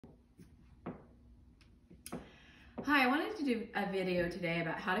Hi, I wanted to do a video today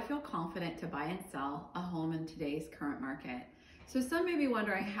about how to feel confident to buy and sell a home in today's current market. So some may be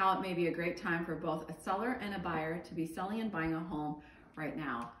wondering how it may be a great time for both a seller and a buyer to be selling and buying a home right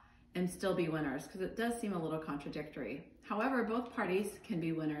now and still be winners, because it does seem a little contradictory. However, both parties can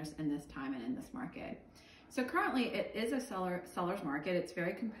be winners in this time and in this market. So currently it is a seller's market. It's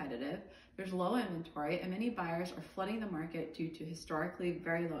very competitive. There's low inventory and many buyers are flooding the market due to historically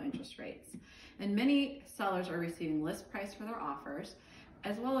very low interest rates. And many sellers are receiving list price for their offers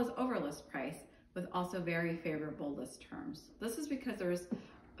as well as over list price with also very favorable list terms. This is because there's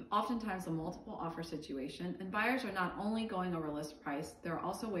oftentimes a multiple offer situation and buyers are not only going over list price, they're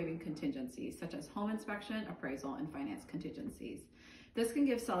also waiving contingencies such as home inspection, appraisal, and finance contingencies. This can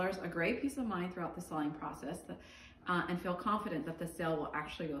give sellers a great peace of mind throughout the selling process and feel confident that the sale will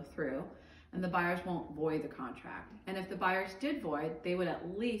actually go through and the buyers won't void the contract. And if the buyers did void, they would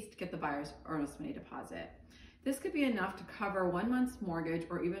at least get the buyer's earnest money deposit. This could be enough to cover 1 month's mortgage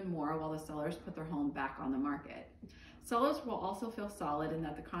or even more while the sellers put their home back on the market. Sellers will also feel solid in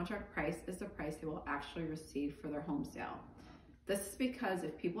that the contract price is the price they will actually receive for their home sale. This is because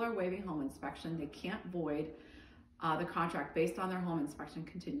if people are waiving home inspection, they can't void the contract based on their home inspection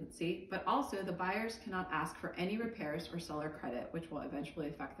contingency, but also the buyers cannot ask for any repairs or seller credit, which will eventually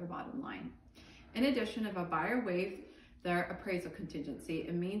affect their bottom line. In addition, if a buyer waived their appraisal contingency,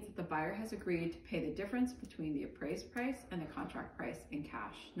 it means that the buyer has agreed to pay the difference between the appraised price and the contract price in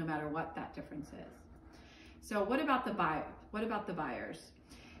cash, no matter what that difference is. So what about the buyers?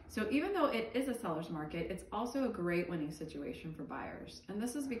 So even though it is a seller's market, it's also a great winning situation for buyers. And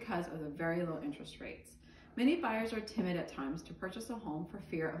this is because of the very low interest rates. Many buyers are timid at times to purchase a home for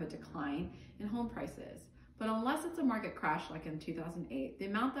fear of a decline in home prices. But unless it's a market crash like in 2008, the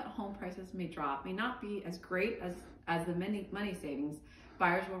amount that home prices may drop may not be as great as the money savings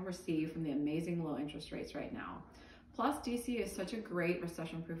buyers will receive from the amazing low interest rates right now. Plus, DC is such a great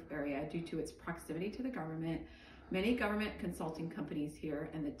recession-proof area due to its proximity to the government, many government consulting companies here,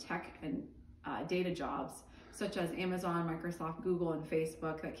 and the tech and data jobs such as Amazon, Microsoft, Google, and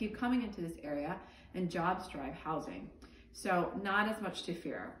Facebook that keep coming into this area, and jobs drive housing. So not as much to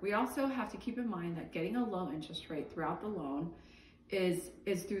fear. We also have to keep in mind that getting a low interest rate throughout the loan is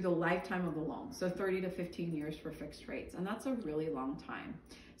through the lifetime of the loan. So 30 to 15 years for fixed rates, and that's a really long time.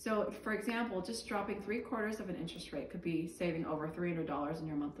 So for example, just dropping 3/4 of an interest rate could be saving over $300 in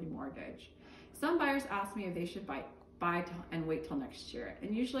your monthly mortgage. Some buyers ask me if they should buy and wait till next year.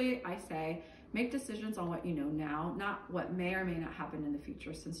 And usually I say, make decisions on what you know now, not what may or may not happen in the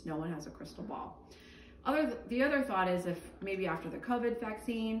future, since no one has a crystal ball. The other thought is if maybe after the COVID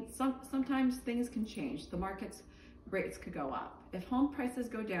vaccine, sometimes things can change. The market's rates could go up. If home prices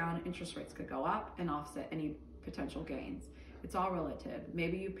go down, interest rates could go up and offset any potential gains. It's all relative.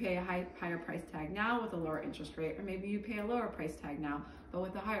 Maybe you pay a higher price tag now with a lower interest rate, or maybe you pay a lower price tag now, but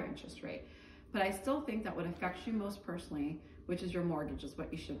with a higher interest rate. But I still think that what affects you most personally, which is your mortgage, is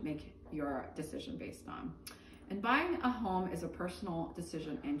what you should make your decision based on. And buying a home is a personal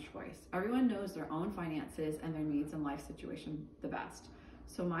decision and choice. Everyone knows their own finances and their needs and life situation the best.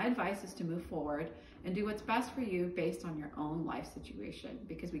 So my advice is to move forward and do what's best for you based on your own life situation,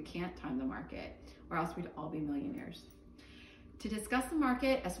 because we can't time the market or else we'd all be millionaires. To discuss the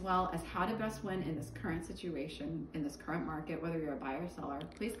market as well as how to best win in this current situation, in this current market, whether you're a buyer or seller,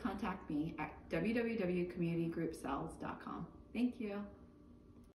 please contact me at www.communitygroupsells.com. Thank you.